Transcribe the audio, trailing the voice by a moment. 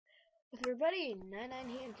everybody? 99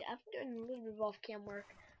 here, and after doing a little bit of off-cam work,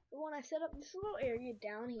 when I set up this little area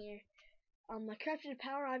down here, I crafted a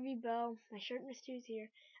power IV bow, my sharpness 2 is here,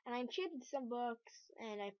 and I enchanted some books,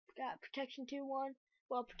 and I got protection 2 one,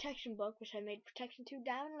 well, protection book, which I made protection 2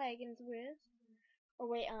 diamond leggings with, or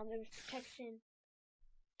wait, it was protection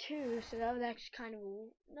 2, so that was actually kind of,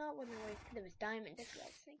 no, it wasn't really, because it was diamond, that's what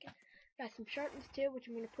I was thinking. Got some sharpness 2, which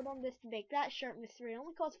I'm going to put on this to make that sharpness 3, it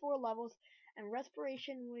only costs 4 levels, and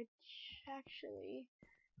respiration, which actually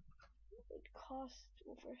would cost,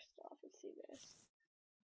 well, first off, let's see this.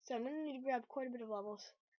 So I'm gonna need to grab quite a bit of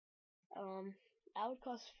levels. That would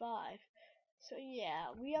cost 5. So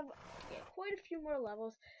yeah, we have quite a few more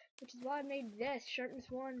levels, which is why I made this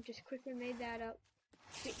sharpness 1. Just quickly made that up.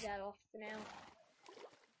 Keep that off for now.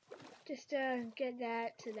 Just to get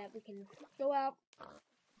that so that we can go out,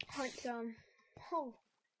 hunt some. Oh,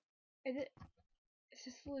 is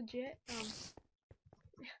this legit?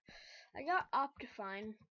 I got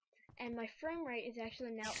Optifine, and my frame rate is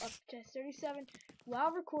actually now up to 37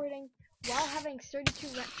 while recording, while having 32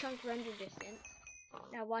 chunk render distance.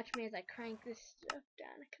 Now watch me as I crank this stuff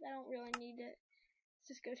down, because I don't really need it. Let's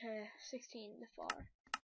just go to 16 the far.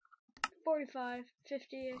 45,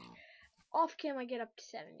 50-ish. Off cam I get up to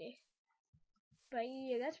 70. But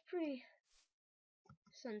yeah, that's pretty...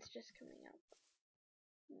 Sun's just coming up.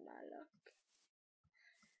 My luck.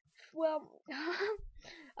 Well,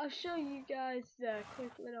 I'll show you guys the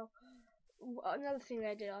quick little, another thing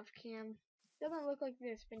that I did off cam. Doesn't look like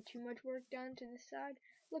there's been too much work done to this side.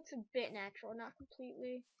 Looks a bit natural, not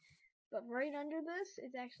completely. But right under this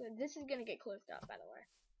is actually, this is gonna get closed up, by the way.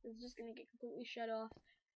 This is just gonna get completely shut off.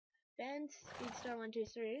 Ben's speed star 1, 2,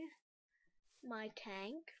 3. My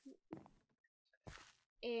tank.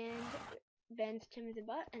 And Ben's Timothy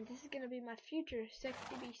butt. And this is gonna be my future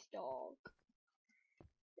sexy beast dog.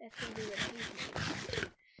 That's gonna be what he's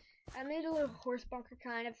made. I made a little horse bunker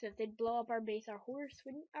kind of, so if they'd blow up our base, our horse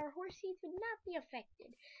seeds would not be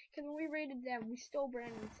affected. Because when we raided them, we stole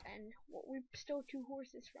Branden's, and we stole 2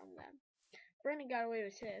 horses from them. Branden got away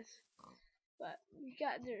with his, but we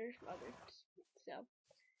got their others. So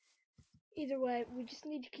either way, we just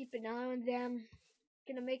need to keep an eye on them.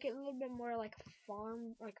 Gonna make it a little bit more like a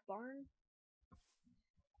farm, like a barn.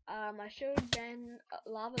 I showed Ben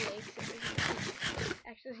lava lakes.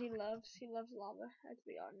 Actually, he loves lava, as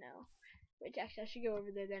we all know. Which actually, I should go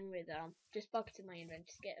over there then with just buckets in my invent.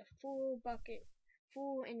 Just get a full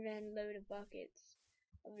invent load of buckets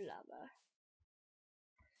of lava.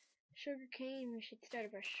 Sugarcane. We should start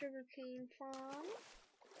up our sugarcane farm.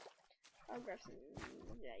 I'll grab some.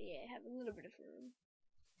 Yeah, have a little bit of room.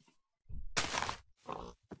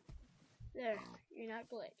 There, you're not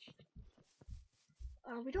glitched.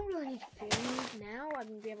 We don't really need food now. I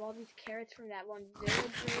mean, we have all these carrots from that one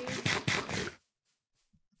village raid.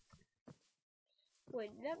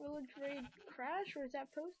 Wait, did that village raid crash, or is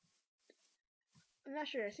that post? I'm not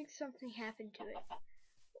sure. I think something happened to it.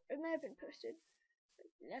 It may have been posted.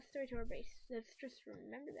 That's the way to our base. Let's just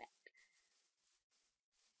remember that.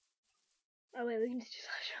 Oh wait, we can just do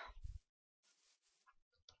slideshow.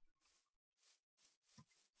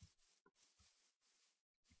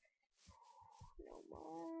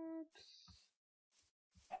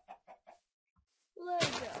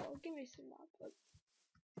 Let's go. Give me some mobs.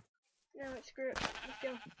 No, screw it. Let's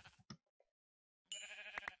go.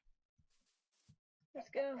 Let's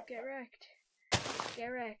go. Get wrecked. Get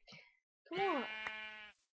wrecked. Come on.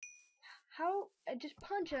 How? I just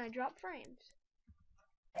punch and I drop frames.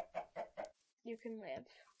 You can live.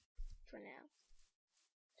 For now.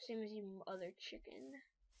 Same as you other chicken.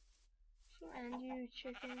 And you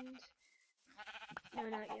chickens. No,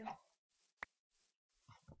 not you.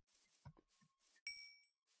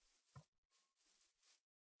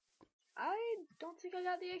 I don't think I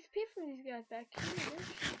got the XP from these guys back here.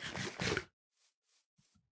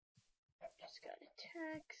 Just got a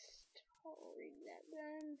text. I'll read that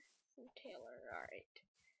then. From Taylor. Alright.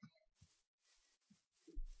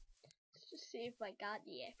 Let's just see if I got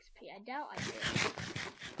the XP. I doubt I did.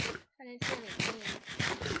 I didn't see any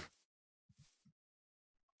games.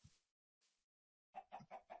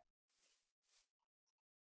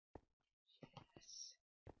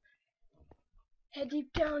 Head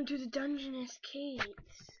deep down to the dungeness caves.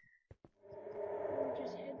 We'll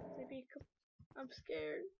just head maybe a couple. I'm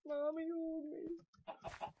scared. Mommy, hold me.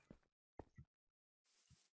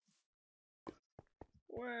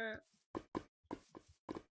 Where?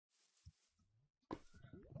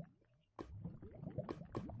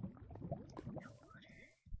 No water.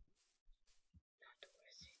 Not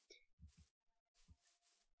worth it.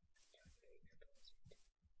 Totally not worth it.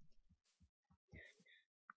 None.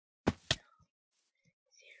 No.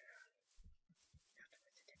 0.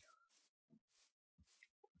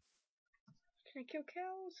 Can I kill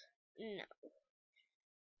cows? No.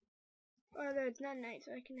 Although it's not night,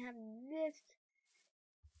 so I can have this.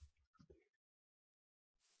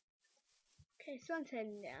 Okay, sun's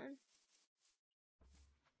heading down.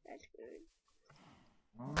 That's good.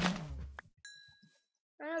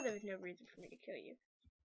 I know there was no reason for me to kill you.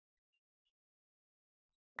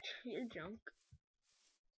 You're junk.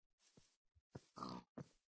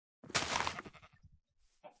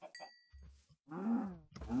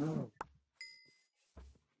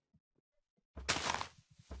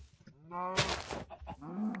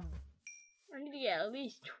 I need to get at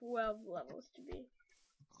least 12 levels to be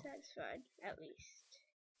satisfied, at least.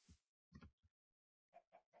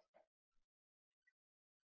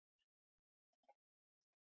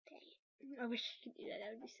 Dang it. I wish I could do that.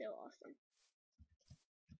 That would be so awesome.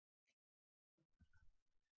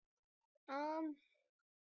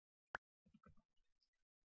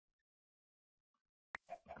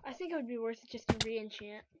 I think it would be worth it just to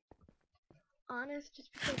re-enchant. Honest,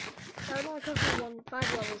 just because I would only cost me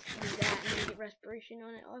 5 levels to do that and then get respiration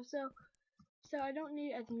on it also. So I don't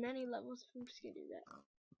need as many levels if I'm just gonna do that.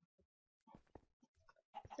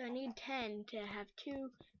 So I need 10 to have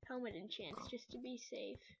 2 helmet enchants just to be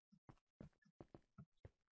safe.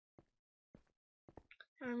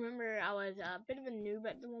 I remember I was a bit of a noob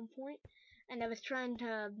at the one point, and I was trying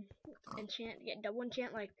to get double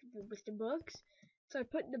enchant like with the books. So I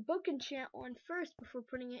put the book enchant on first before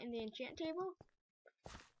putting it in the enchant table.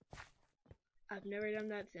 I've never done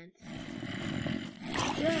that since.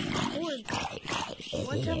 Yes, hordes.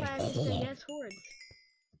 One time I had to say yes, hordes.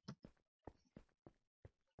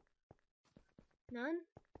 None?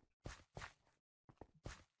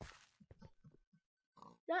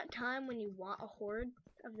 That time when you want a horde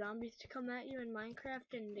of zombies to come at you in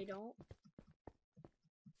Minecraft and they don't.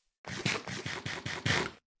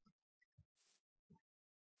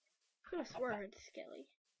 Could have swore I heard Skelly.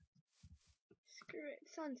 Screw it,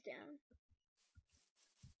 sun's down.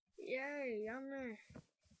 Yay, yummy.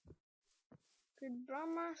 Goodbye,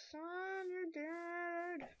 my son, you're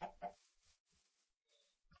dead.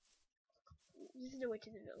 This is the way to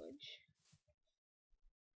the village.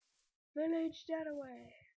 Village that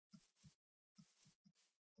away.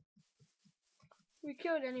 We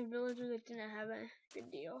killed any villager that didn't have a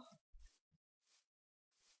good deal.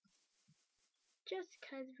 Just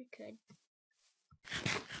cause we could.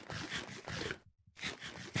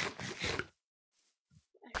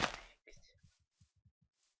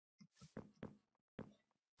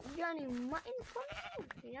 You got any mutton for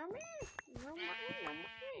me? Yummy? No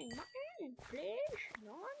mutton, please?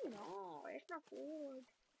 No, it's not good.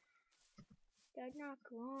 That's not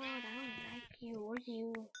good. I don't like you or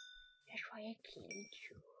you. That's why I killed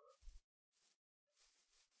you.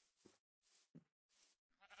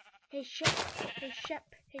 Hey Shep. Bye Shep.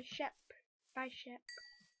 Bye Shep.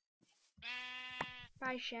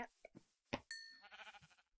 Bye Shep.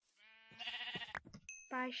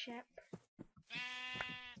 Bye Shep.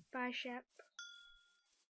 Bye Shep.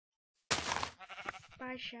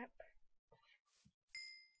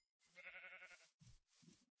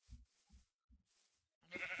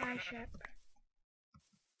 Bye Shep.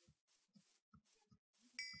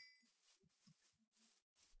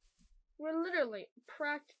 We're literally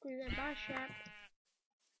practically there. Bye Shep.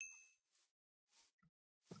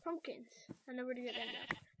 Pumpkins. I know where to get that now.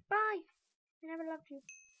 Bye. I never loved you.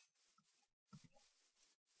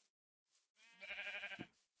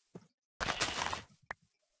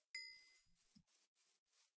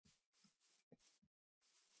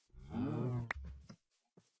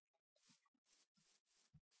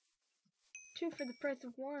 Two for the price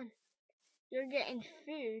of one. You're getting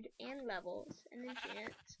food and levels and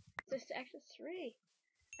enchants. This is actually 3.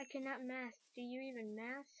 I cannot math. Do you even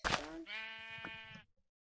math, son?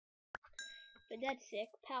 But that's sick.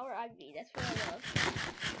 Power IV, that's what I love.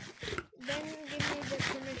 Then give me the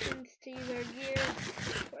permissions to use our gear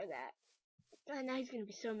for that. And now he's gonna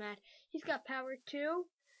be so mad. He's got power 2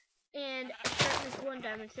 and sharpness 1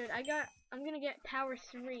 diamond sword. I'm gonna get power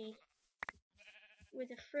 3 with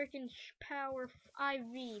a freaking power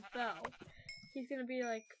IV bow. He's gonna be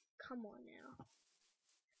like, come on now.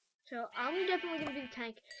 So I'm definitely gonna be the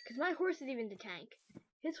tank, because my horse is even the tank.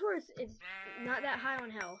 His horse is not that high on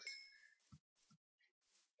health.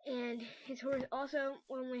 And his horse also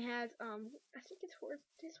only has, I think his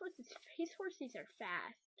horses are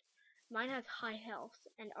fast. Mine has high health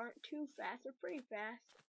and aren't too fast, they're pretty fast.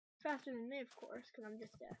 Faster than me, of course, because I'm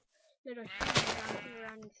just a little human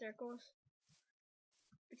around in circles.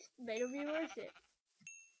 But it'll be worth it.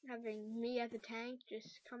 Having me as a tank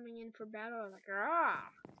just coming in for battle, like, ah!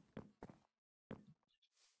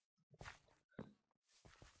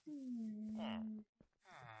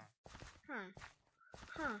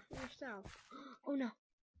 now. Oh no.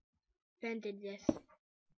 Ben did this.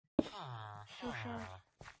 So sorry.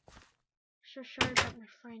 So sorry about my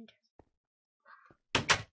friend.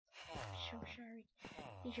 So sorry.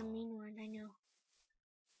 He's a mean one, I know.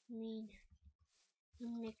 Mean. He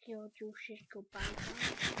makes your juices go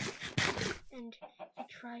bye-bye. And he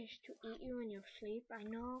tries to eat you in your sleep, I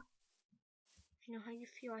know. I know how you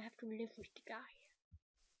feel. I have to live with the guy.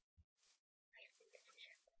 I have to live with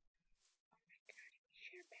him. Oh my god, we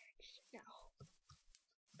share beds now.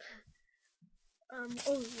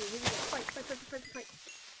 Oh, here we go. Fight.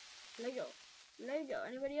 Lego.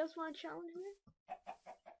 Anybody else want to challenge me?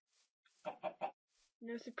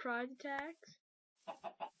 No surprise attacks?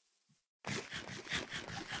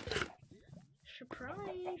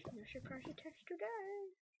 Surprise! No surprise attacks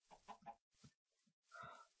today.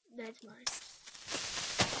 That's mine.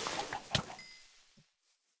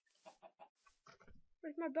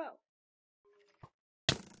 Where's my bow?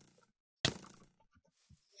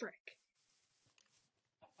 Frick.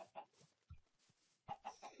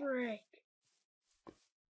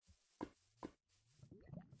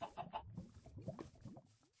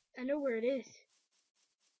 I know where it is.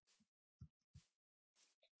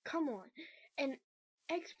 Come on. An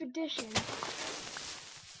expedition.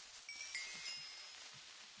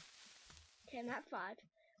 Okay, I'm at 5.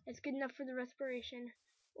 That's good enough for the respiration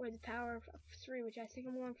or the power of 3, which I think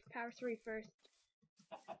I'm going for power 3 first.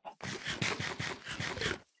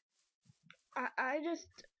 I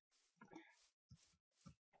just...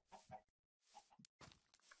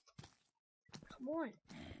 Come on.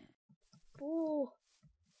 Bull.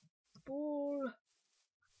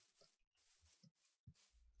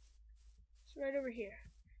 It's right over here.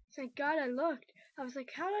 Thank God I looked. I was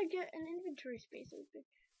like, how did I get an inventory space open?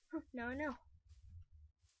 Huh, now I know.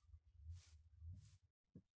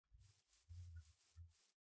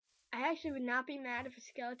 I actually would not be mad if a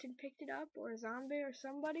skeleton picked it up, or a zombie, or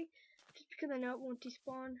somebody, just because I know it won't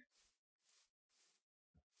despawn.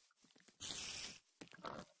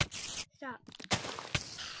 Stop.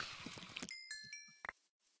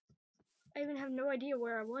 I even have no idea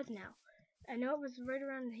where I was now. I know it was right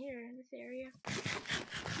around here, in this area.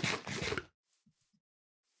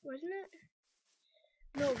 Wasn't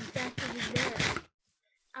it? No, the bastard is there.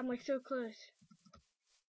 I'm like so close.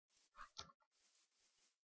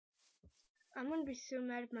 I'm gonna be so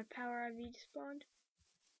mad if my power IV despawned.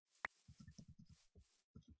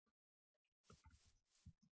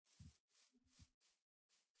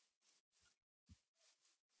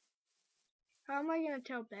 How am I gonna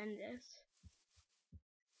tell Ben this?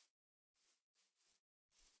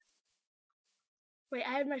 Wait,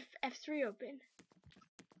 I had my F3 open.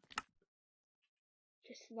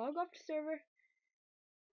 Just log off the server.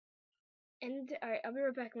 And alright, I'll be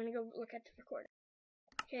right back. I'm gonna go look at the recording.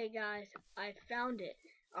 Okay guys, I found it.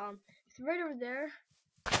 It's right over there.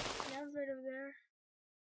 That was right over there.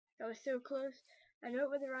 That was so close. I know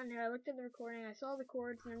it was around here. I looked at the recording, I saw the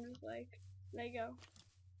chords, and I'm just like, Lego.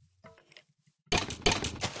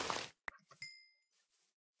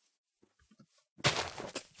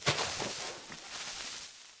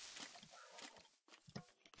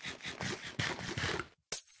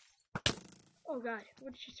 Oh god,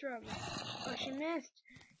 what did she throw at me? Oh, she missed.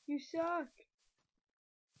 You suck.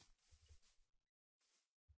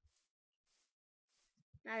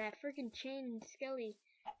 Now that freaking chain skelly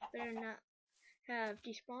better not have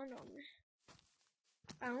despawned on me.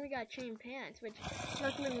 I only got chain pants, which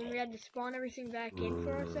luckily when we had to spawn everything back in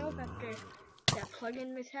for ourselves after that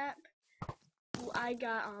plugin mishap, I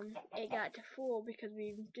got it got to full because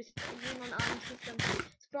we just went on the item system,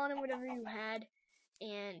 spawn in whatever you had,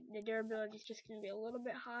 and the durability is just gonna be a little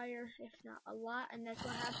bit higher, if not a lot, and that's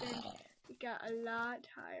what happened. It got a lot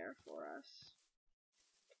higher for us.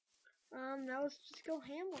 Now let's just go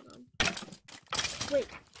ham on them. Wait.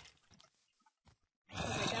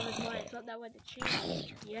 Okay, that was mine. I thought that was a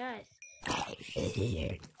chain. Yes. Okay,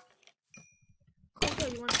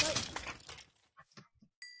 you wanna fight?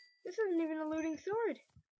 This isn't even a looting sword.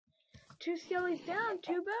 2 skellies down,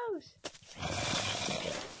 2 bows.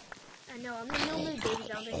 I know, I'm in no mood, baby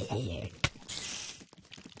zombie.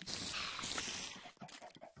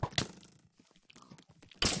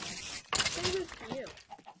 Same goes for you.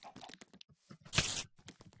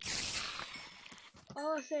 All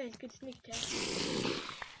I'll say is good sneak attack.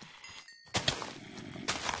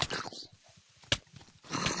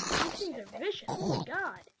 These things are vicious, oh my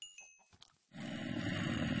god.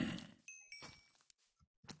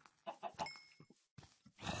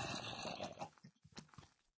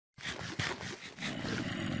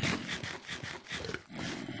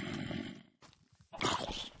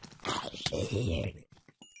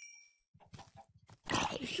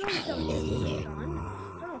 You're so Please don't hit me, son.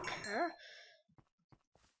 I don't care.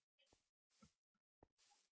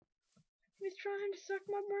 He's trying to suck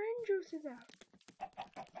my brain juices out.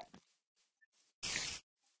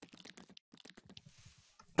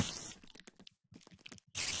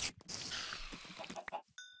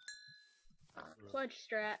 Clutch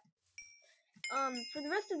strat. For the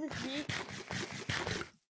rest of this week,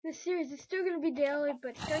 this series is still going to be daily,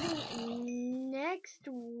 but starting next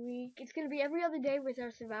week, it's going to be every other day with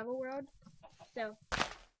our survival world. So,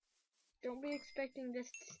 don't be expecting this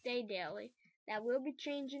to stay daily. That will be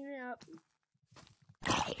changing it up.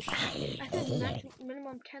 I said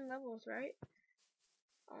minimum 10 levels, right?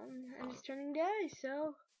 And it's turning day,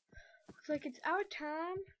 so looks like it's our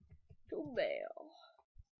time to bail.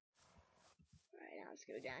 Alright, now let's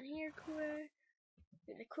go down here quick.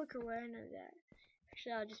 Do the quicker way, none of that.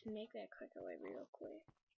 Actually, I'll just make that quicker way real quick.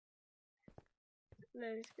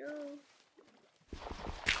 Let's go.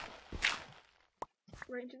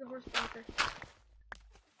 Right into the horse bunker.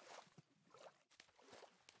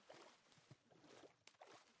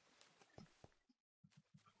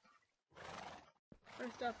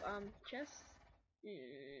 First up, chest?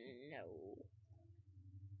 No.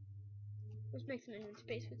 Let's make some inventory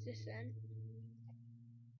space with this then.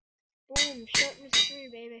 Boom, sharpness 3,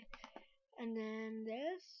 baby. And then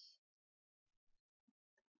this.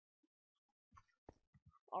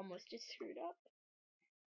 Almost just screwed up.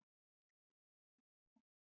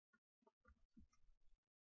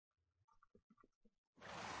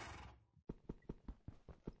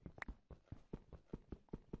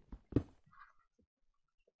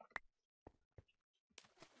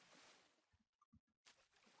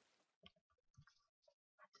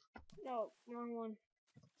 No, wrong one.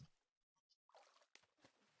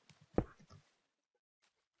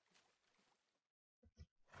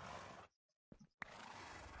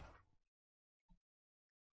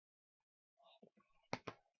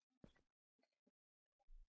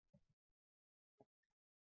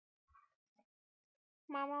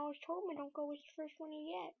 Mom always told me don't go with the first one you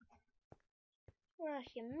get, or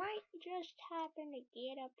else you might just happen to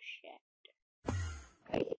get upset.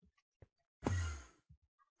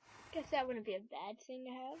 Guess that wouldn't be a bad thing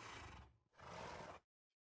to have.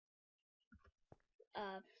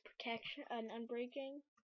 Protection and unbreaking.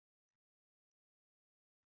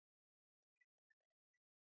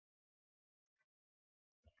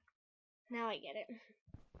 Now I get it.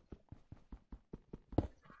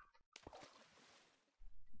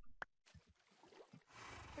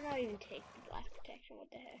 Or not even take the blast protection, what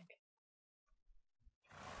the heck.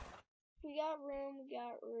 We got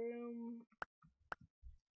room.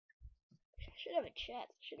 I should have a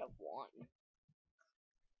chest, should have one.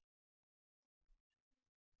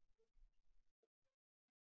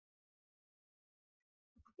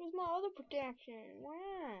 Where's my other protection?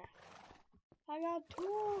 Where? I got 2.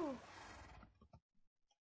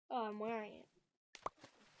 Oh, I'm wearing it.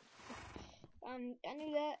 I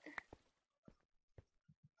knew that.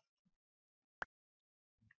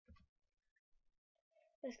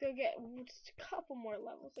 Let's go get just a couple more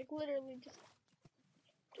levels. Like literally just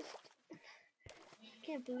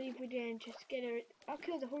can't believe we didn't just get it. I'll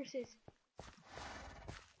kill the horses.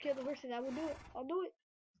 Kill the horses. I will do it. I'll do it.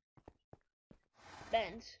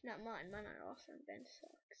 Ben's, not mine. Mine are awesome. Ben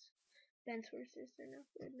sucks. Ben's horses, they're not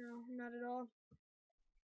good. No, not at all.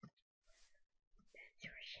 Ben's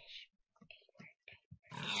horses.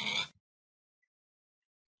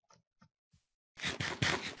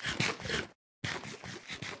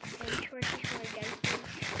 Ben's horses were guys.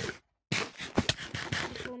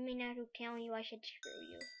 He told me not to tell you I should screw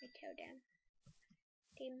you. I tell them.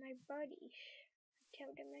 They're my buddies. I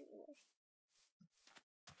tell them anyway.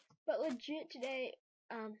 But legit today,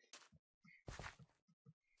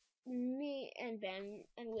 me and Ben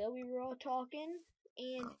and Will, we were all talking,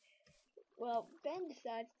 and well, Ben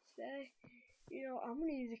decides to say, you know, I'm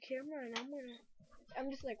gonna use a camera, and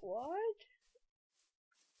I'm just like, what?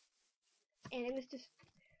 And it was just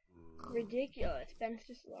ridiculous. Ben's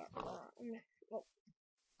just like, well,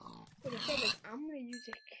 what I said was, I'm gonna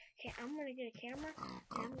get a camera,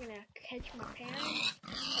 and I'm gonna catch my parents.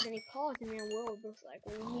 And then he paused, and me and Will were both like,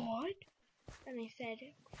 what? And they said,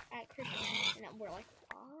 at Christian, and we're like,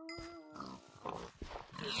 oh,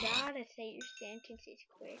 you gotta say your sentences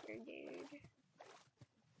quicker, dude.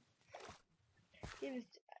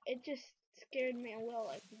 It just scared me a little,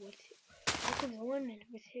 like, what was one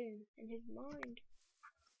with him in his mind?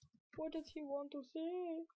 What does he want to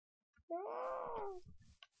say? Ah.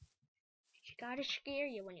 It's gotta scare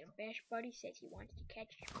you when your best buddy says he wants to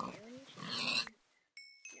catch your parents.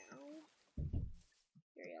 No, you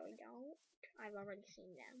really don't. I've already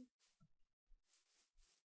seen them.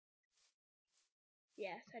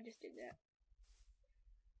 Yes, I just did that.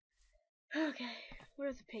 Okay,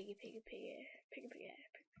 where's the piggy? Piggy.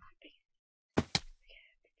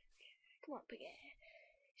 Come on, piggy.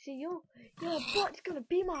 See, your butt's gonna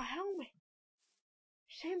be my helmet.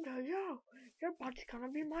 Same to you. Your butt's gonna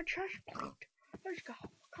be my chest plate. Let's go.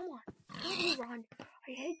 Come on. Don't you run.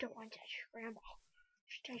 I hate the ones that scramble.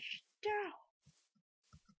 Stay still.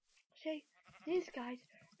 See, these guys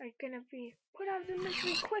are gonna be put out of the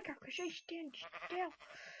misery quicker because they stand still.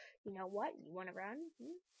 You know what? You wanna run?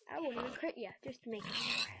 I won't even quit you, just to make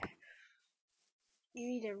sure. You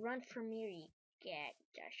either run from me or you get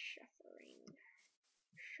the suffering.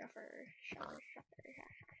 Suffer.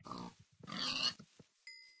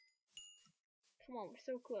 Come on, we're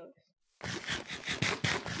so close.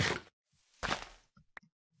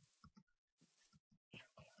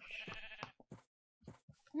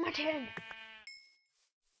 My turn!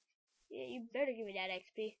 Yeah, you better give me that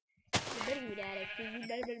XP. You better give me that XP. You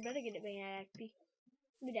better get me that XP.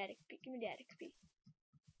 Give me that XP.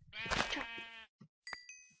 Chop.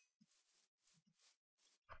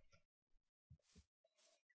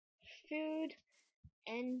 Food,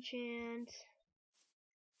 enchant,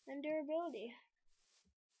 and durability.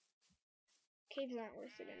 Caves aren't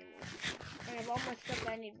worth it anymore. I have all my stuff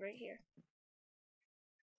I need right here.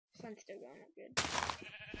 Sun's still going up good.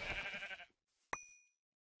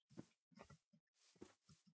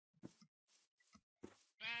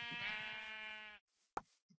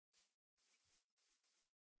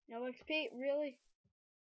 No XP? Really?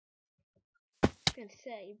 I was gonna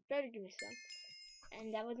say, you better give me some.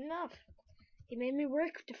 And that was enough. He made me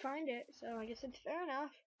work to find it, so I guess it's fair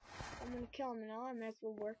enough. I'm gonna kill him now, and that's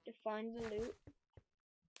will work to find the loot.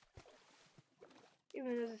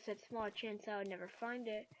 Even though there's a small chance I would never find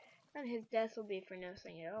it, and his death will be for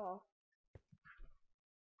nothing at all.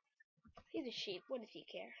 He's a sheep, what does he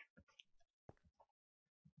care?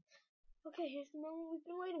 Okay, here's the moment we've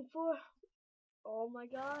been waiting for. Oh my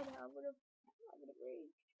god, I would've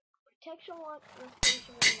raged. Protection 1,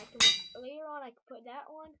 restoration 1, later on I could put that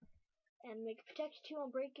one, and make protection 2 on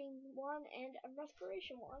breaking 1, and a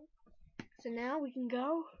respiration 1. So now we can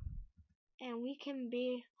go, and we can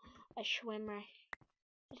be a swimmer.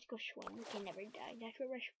 Let's go swim, we can never die. That's what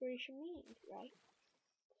respiration means, right?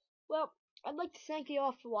 Well, I'd like to thank you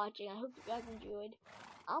all for watching. I hope you guys enjoyed.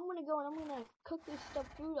 I'm gonna go and I'm gonna cook this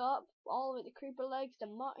food up. All of it, the creeper legs, the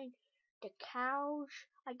mutton, the cows,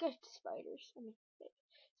 I guess the spiders.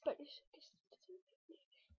 Spiders.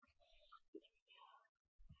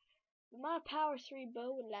 My Power 3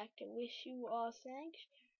 Bow would like to wish you all thanks.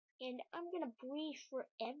 And I'm gonna breathe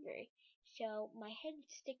forever. So my head is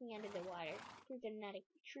sticking out of the water. Proof I'm not a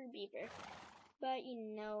true beaver. But you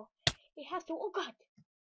know, it has to, oh god!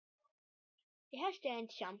 It has to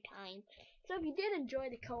end sometime. So if you did enjoy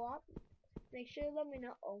the co-op, make sure to let me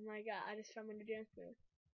know. Oh my god, I just found my dance move.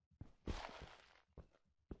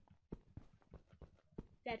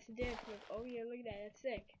 That's the dance move. Oh yeah, look at that, that's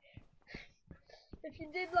sick. If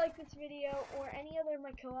you did like this video or any other of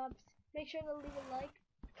my co-ops, make sure to leave a like,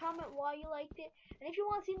 comment why you liked it, and if you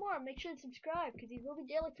want to see more, make sure to subscribe, because these will be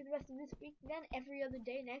daily for the rest of this week, then every other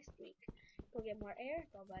day next week. Go get more air.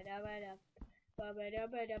 Ba-ba-da-ba-da.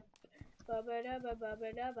 Ba-ba-da-ba-da.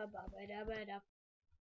 Ba-ba-da-ba-ba-ba-da-ba-ba-da-ba-da.